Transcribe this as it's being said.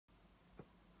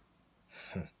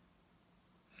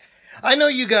I know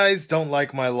you guys don't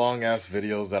like my long ass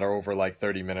videos that are over like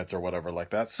 30 minutes or whatever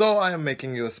like that, so I am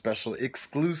making you a special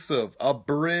exclusive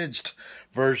abridged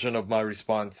version of my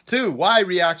response to why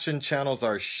reaction channels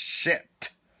are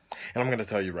shit. And I'm going to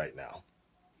tell you right now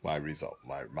my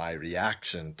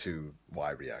reaction to why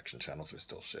reaction channels are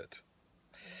still shit.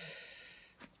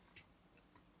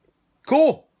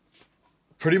 Cool.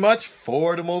 Pretty much,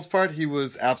 for the most part, he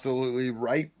was absolutely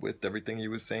right with everything he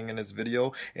was saying in his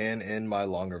video. And in my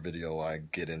longer video, I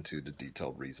get into the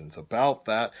detailed reasons about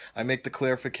that. I make the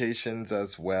clarifications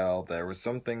as well. There were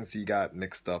some things he got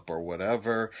mixed up or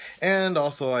whatever. And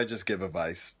also, I just give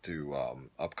advice to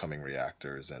upcoming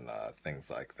reactors and things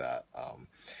like that.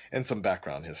 And some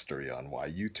background history on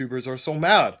why YouTubers are so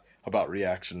mad about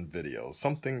reaction videos,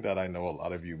 something that I know a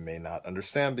lot of you may not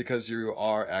understand because you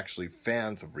are actually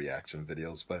fans of reaction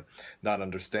videos, but not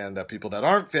understand that people that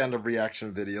aren't fans of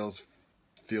reaction videos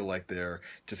feel like they're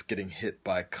just getting hit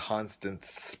by constant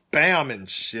spam and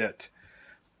shit.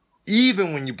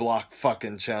 Even when you block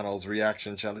fucking channels,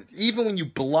 reaction channels, even when you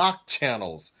block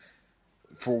channels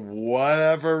for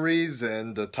whatever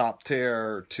reason, the top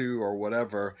tier 2 or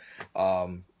whatever,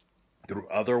 through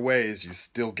other ways, you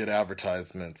still get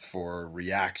advertisements for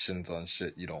reactions on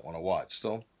shit you don't want to watch.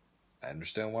 So I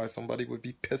understand why somebody would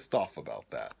be pissed off about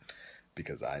that,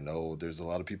 because I know there's a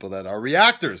lot of people that are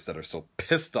reactors that are so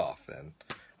pissed off, and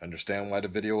understand why the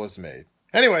video was made.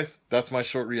 Anyways, that's my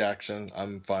short reaction.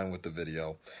 I'm fine with the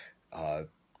video. I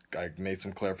made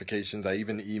some clarifications. I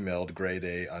even emailed grade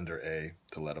A under A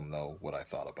to let them know what I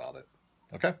thought about it.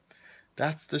 Okay?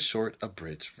 That's the short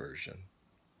abridged version.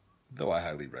 Though I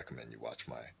highly recommend you watch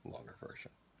my longer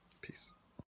version. Peace.